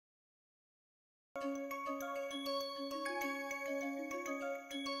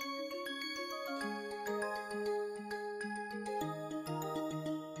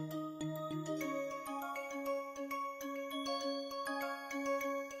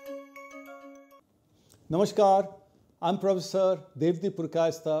Namaskar, I'm Professor Devdi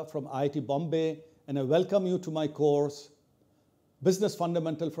Purkayastha from IIT Bombay, and I welcome you to my course, Business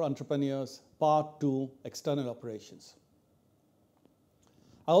Fundamental for Entrepreneurs, Part 2, External Operations.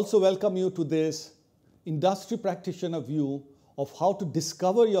 I also welcome you to this industry practitioner view of how to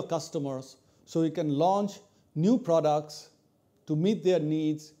discover your customers so you can launch new products to meet their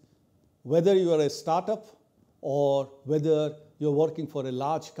needs, whether you are a startup or whether you're working for a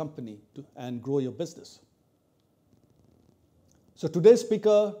large company and grow your business. So today's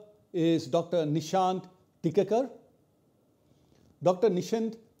speaker is Dr. Nishant Tikekar. Dr.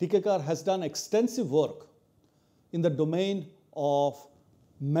 Nishant Tikekar has done extensive work in the domain of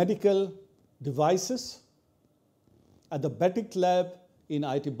medical devices at the Betic Lab in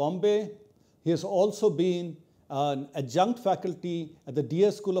IIT Bombay. He has also been an adjunct faculty at the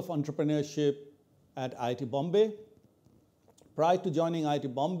DS School of Entrepreneurship at IIT Bombay. Prior to joining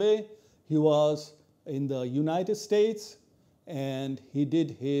IIT Bombay, he was in the United States and he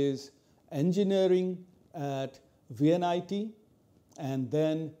did his engineering at VNIT, and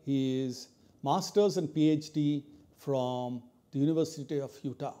then his master's and PhD from the University of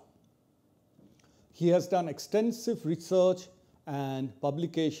Utah. He has done extensive research and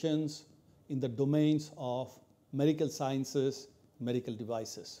publications in the domains of medical sciences, medical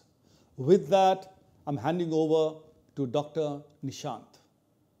devices. With that, I'm handing over to Dr. Nishant.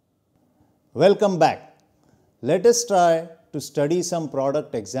 Welcome back. Let us try to study some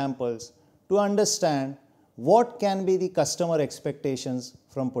product examples to understand what can be the customer expectations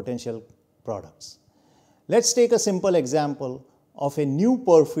from potential products. Let's take a simple example of a new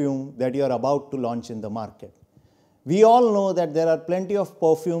perfume that you are about to launch in the market. We all know that there are plenty of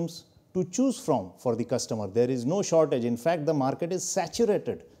perfumes to choose from for the customer. There is no shortage. In fact, the market is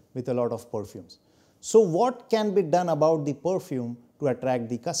saturated with a lot of perfumes. So what can be done about the perfume to attract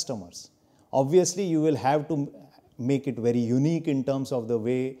the customers? Obviously, you will have to make it very unique in terms of the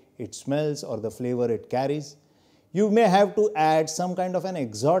way it smells or the flavor it carries. You may have to add some kind of an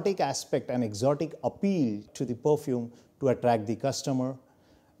exotic aspect, an exotic appeal to the perfume to attract the customer.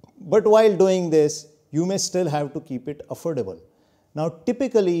 But while doing this, you may still have to keep it affordable. Now,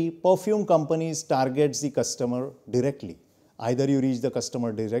 typically, perfume companies target the customer directly. Either you reach the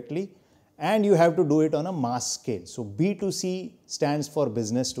customer directly and you have to do it on a mass scale. So, B2C stands for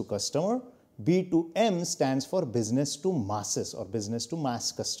business to customer. B2M stands for business to masses or business to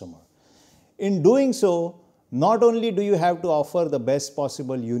mass customer. In doing so, not only do you have to offer the best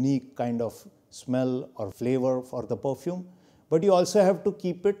possible unique kind of smell or flavor for the perfume, but you also have to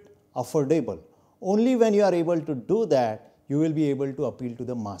keep it affordable. Only when you are able to do that, you will be able to appeal to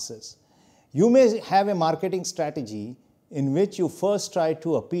the masses. You may have a marketing strategy in which you first try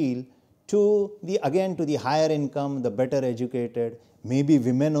to appeal to the higher income, the better educated, maybe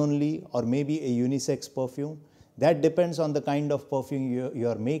women only, or maybe a unisex perfume. That depends on the kind of perfume you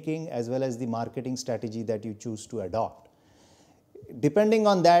are making as well as the marketing strategy that you choose to adopt. Depending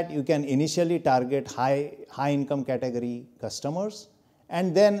on that, you can initially target high income category customers,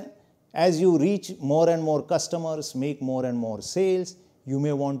 and then as you reach more and more customers, make more and more sales, you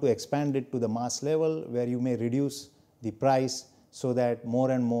may want to expand it to the mass level where you may reduce the price so that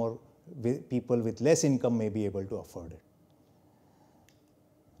more and more people with less income may be able to afford it.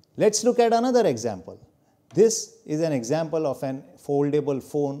 Let's look at another example. This is an example of an foldable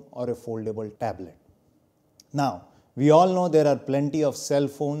phone or a foldable tablet. Now, we all know there are plenty of cell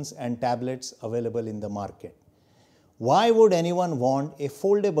phones and tablets available in the market. Why would anyone want a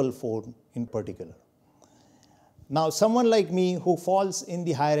foldable phone in particular? Now, someone like me who falls in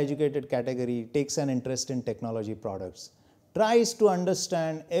the higher educated category, takes an interest in technology products, tries to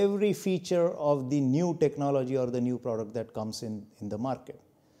understand every feature of the new technology or the new product that comes in the market.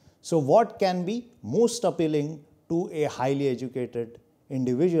 So what can be most appealing to a highly educated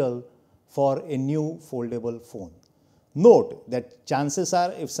individual for a new foldable phone? Note that chances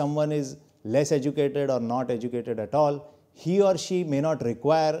are if someone is less educated or not educated at all, he or she may not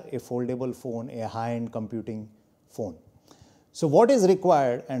require a foldable phone, a high-end computing phone. So what is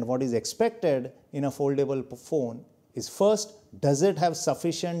required and what is expected in a foldable phone is first, does it have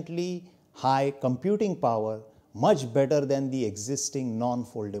sufficiently high computing power, much better than the existing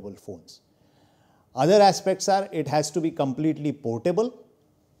non-foldable phones. Other aspects are it has to be completely portable,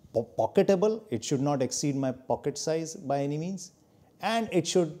 pocketable, it should not exceed my pocket size by any means, and it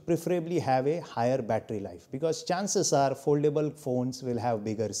should preferably have a higher battery life because chances are foldable phones will have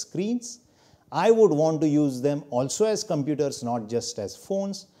bigger screens. I would want to use them also as computers, not just as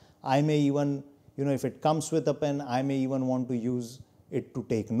phones. I may even, if it comes with a pen, I may even want to use it to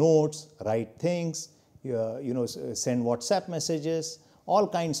take notes, write things, send WhatsApp messages, all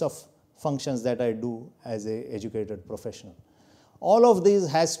kinds of functions that I do as an educated professional. All of these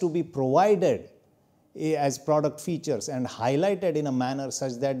has to be provided as product features and highlighted in a manner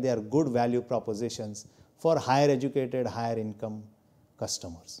such that they are good value propositions for higher educated, higher income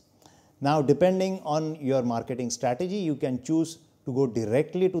customers. Now, depending on your marketing strategy, you can choose to go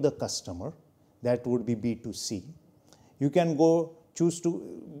directly to the customer. That would be B2C. You can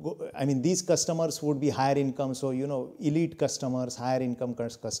these customers would be higher income, so elite customers, higher income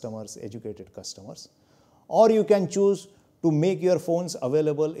customers, educated customers. Or you can choose to make your phones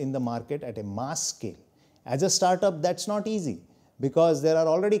available in the market at a mass scale. As a startup, that's not easy because there are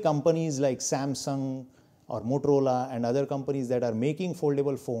already companies like Samsung or Motorola and other companies that are making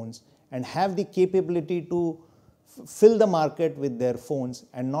foldable phones and have the capability to fill the market with their phones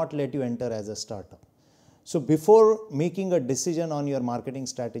and not let you enter as a startup. So before making a decision on your marketing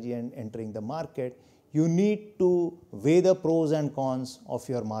strategy and entering the market, you need to weigh the pros and cons of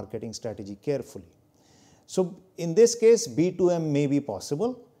your marketing strategy carefully. So in this case, B2M may be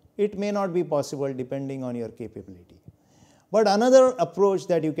possible. It may not be possible depending on your capability. But another approach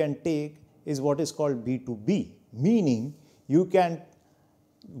that you can take is what is called B2B, meaning you can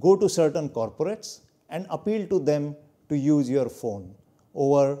go to certain corporates and appeal to them to use your phone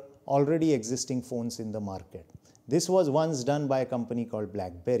over already existing phones in the market. This was once done by a company called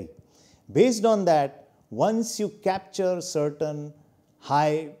BlackBerry. Based on that, once you capture certain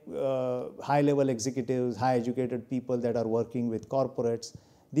high-level executives, high-educated people that are working with corporates,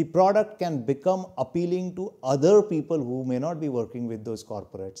 the product can become appealing to other people who may not be working with those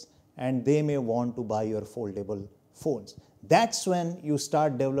corporates, and they may want to buy your foldable phones. That's when you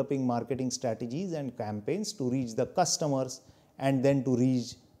start developing marketing strategies and campaigns to reach the customers and then to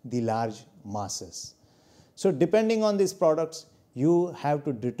reach the large masses. So depending on these products, you have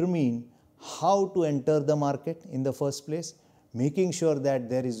to determine how to enter the market in the first place, making sure that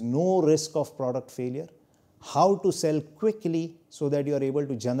there is no risk of product failure, how to sell quickly so that you are able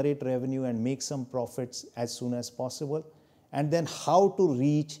to generate revenue and make some profits as soon as possible, and then how to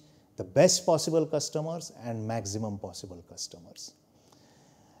reach the best possible customers and maximum possible customers.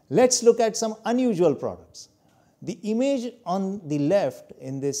 Let's look at some unusual products. The image on the left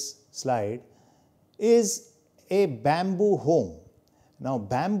in this slide is a bamboo home. Now,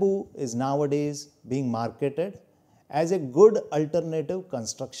 bamboo is nowadays being marketed as a good alternative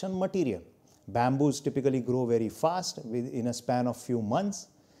construction material. Bamboos typically grow very fast within a span of few months.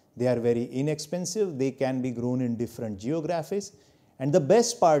 They are very inexpensive. They can be grown in different geographies. And the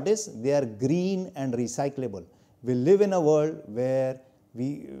best part is they are green and recyclable. We live in a world where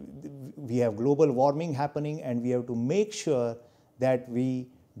we have global warming happening, and we have to make sure that we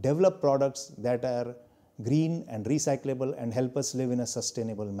develop products that are green and recyclable and help us live in a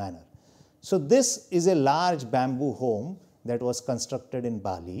sustainable manner. So this is a large bamboo home that was constructed in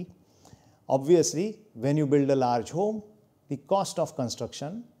Bali. Obviously, when you build a large home, the cost of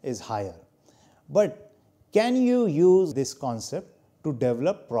construction is higher. But can you use this concept to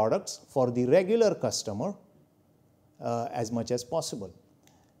develop products for the regular customer as much as possible?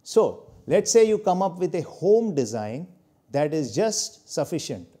 So let's say you come up with a home design that is just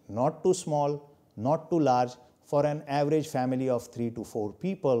sufficient, not too small, not too large, for an average family of 3 to 4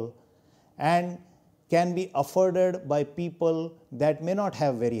 people, and can be afforded by people that may not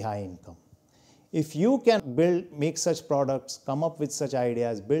have very high income. If you can make such products, come up with such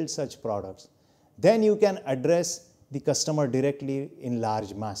ideas, build such products, then you can address the customer directly in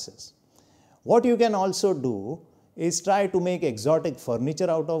large masses. What you can also do is try to make exotic furniture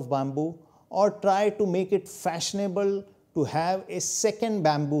out of bamboo, or try to make it fashionable to have a second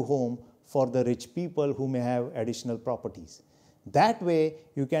bamboo home for the rich people who may have additional properties. That way,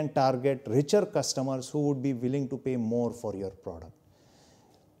 you can target richer customers who would be willing to pay more for your product.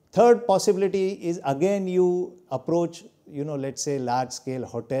 Third possibility is, again, you approach, let's say large scale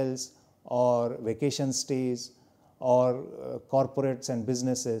hotels or vacation stays or corporates and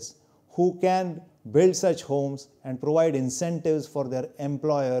businesses who can build such homes and provide incentives for their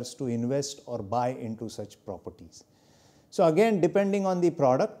employers to invest or buy into such properties. So again, depending on the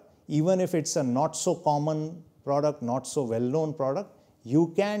product, even if it's a not so common product, not so well-known product,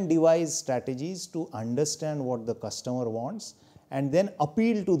 you can devise strategies to understand what the customer wants and then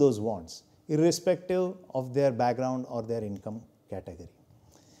appeal to those wants, irrespective of their background or their income category.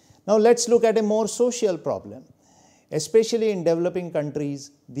 Now let's look at a more social problem. Especially in developing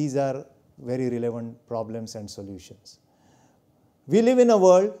countries, these are very relevant problems and solutions. We live in a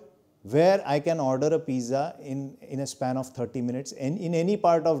world where I can order a pizza in a span of 30 minutes in any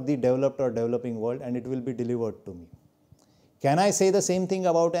part of the developed or developing world, and it will be delivered to me. Can I say the same thing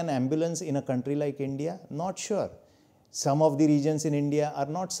about an ambulance in a country like India? Not sure. Some of the regions in India are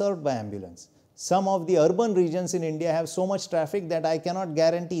not served by ambulance. Some of the urban regions in India have so much traffic that I cannot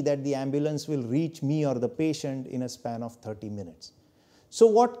guarantee that the ambulance will reach me or the patient in a span of 30 minutes. So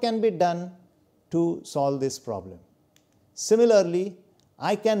what can be done to solve this problem? Similarly,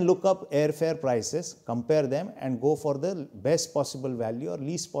 I can look up airfare prices, compare them and go for the best possible value or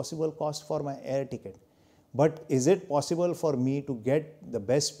least possible cost for my air ticket. But is it possible for me to get the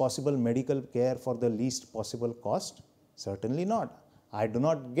best possible medical care for the least possible cost? Certainly not. I do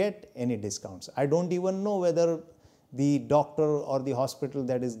not get any discounts. I don't even know whether the doctor or the hospital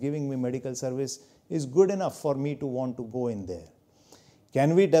that is giving me medical service is good enough for me to want to go in there.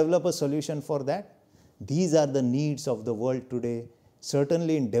 Can we develop a solution for that? These are the needs of the world today,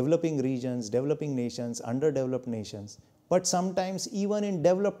 certainly in developing regions, developing nations, underdeveloped nations, but sometimes even in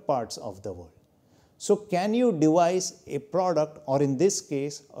developed parts of the world. So can you devise a product, or in this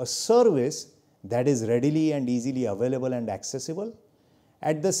case, a service that is readily and easily available and accessible?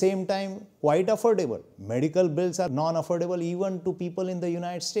 At the same time, quite affordable. Medical bills are non-affordable even to people in the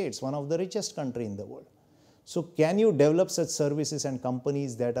United States, one of the richest country in the world. So can you develop such services and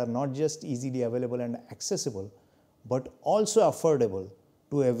companies that are not just easily available and accessible, but also affordable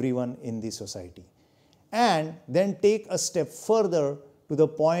to everyone in the society? And then take a step further to the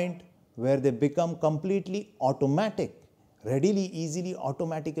point where they become completely automatic, readily, easily,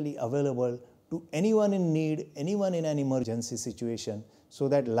 automatically available to anyone in need, anyone in an emergency situation, so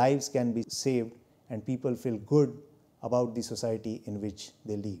that lives can be saved and people feel good about the society in which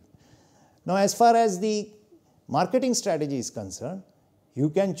they live. Now, as far as the marketing strategy is concerned, you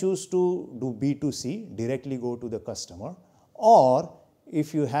can choose to do B2C, directly go to the customer, or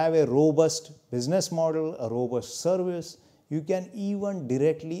if you have a robust business model, a robust service, you can even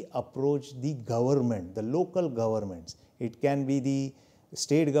directly approach the government, the local governments. It can be the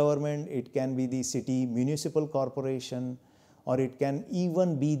state government, it can be the city municipal corporation, or it can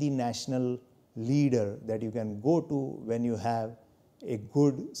even be the national leader that you can go to when you have a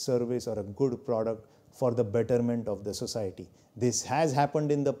good service or a good product for the betterment of the society. This has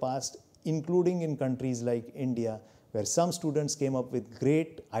happened in the past, including in countries like India, where some students came up with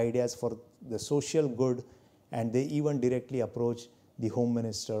great ideas for the social good, and they even directly approached the Home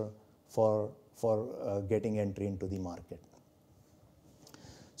Minister for getting entry into the market.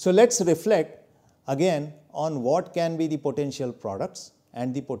 So let's reflect again on what can be the potential products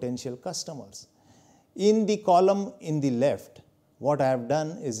and the potential customers. In the column in the left, what I have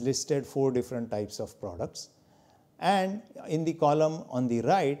done is listed 4 different types of products, and in the column on the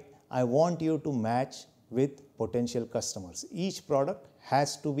right, I want you to match with potential customers. Each product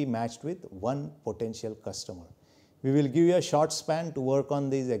has to be matched with one potential customer. We will give you a short span to work on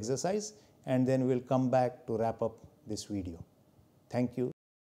this exercise, and then we'll come back to wrap up this video. Thank you.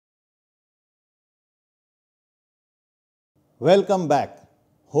 Welcome back.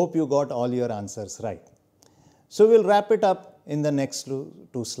 Hope you got all your answers right. So we'll wrap it up in the next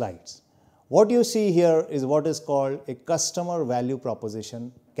 2 slides. What you see here is what is called a customer value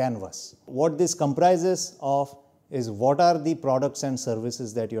proposition canvas. What this comprises of is what are the products and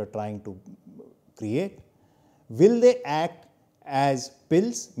services that you are trying to create. Will they act as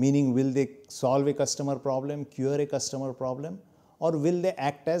pills, meaning will they solve a customer problem, cure a customer problem, or will they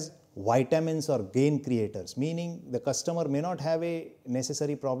act as vitamins or gain creators, meaning the customer may not have a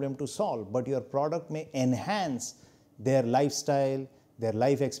necessary problem to solve, but your product may enhance their lifestyle, their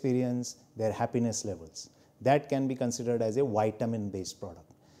life experience, their happiness levels. That can be considered as a vitamin-based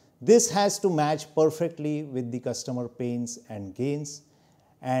product. This has to match perfectly with the customer pains and gains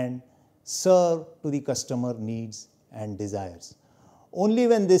and serve to the customer needs and desires. Only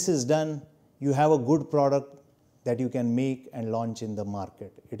when this is done, you have a good product that you can make and launch in the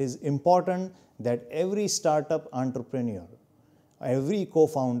market. It is important that every startup entrepreneur, every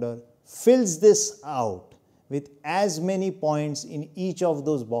co-founder fills this out with as many points in each of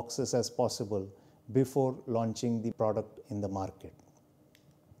those boxes as possible before launching the product in the market.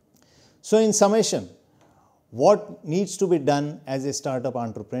 So in summation, what needs to be done as a startup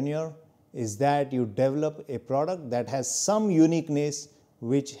entrepreneur is that you develop a product that has some uniqueness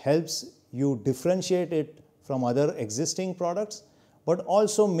which helps you differentiate it from other existing products, but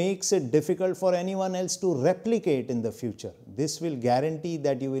also makes it difficult for anyone else to replicate in the future. This will guarantee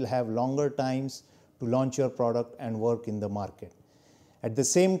that you will have longer times to launch your product and work in the market. At the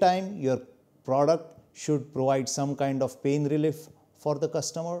same time, your product should provide some kind of pain relief for the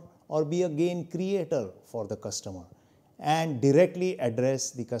customer or be a gain creator for the customer and directly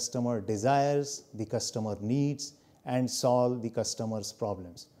address the customer desires, the customer needs, and solve the customer's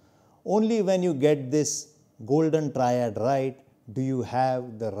problems. Only when you get this golden triad right do you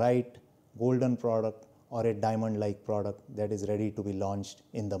have the right golden product or a diamond-like product that is ready to be launched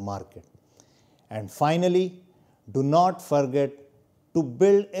in the market. And finally, do not forget to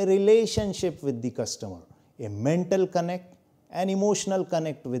build a relationship with the customer, a mental connect and emotional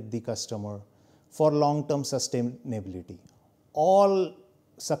connect with the customer for long-term sustainability. All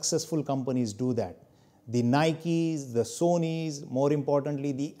successful companies do that. The Nikes, the Sonys, more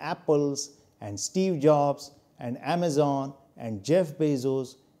importantly, the Apples and Steve Jobs and Amazon and Jeff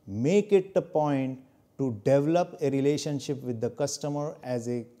Bezos make it a point to develop a relationship with the customer as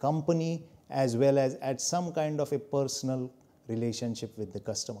a company as well as at some kind of a personal relationship with the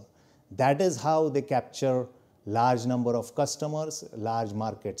customer. That is how they capture large number of customers, large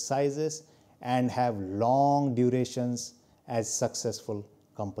market sizes, and have long durations as successful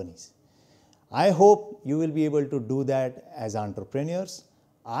companies. I hope you will be able to do that as entrepreneurs.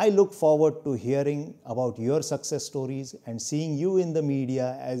 I look forward to hearing about your success stories and seeing you in the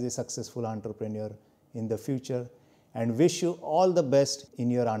media as a successful entrepreneur in the future, and wish you all the best in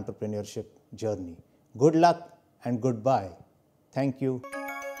your entrepreneurship journey. Good luck and goodbye. Thank you.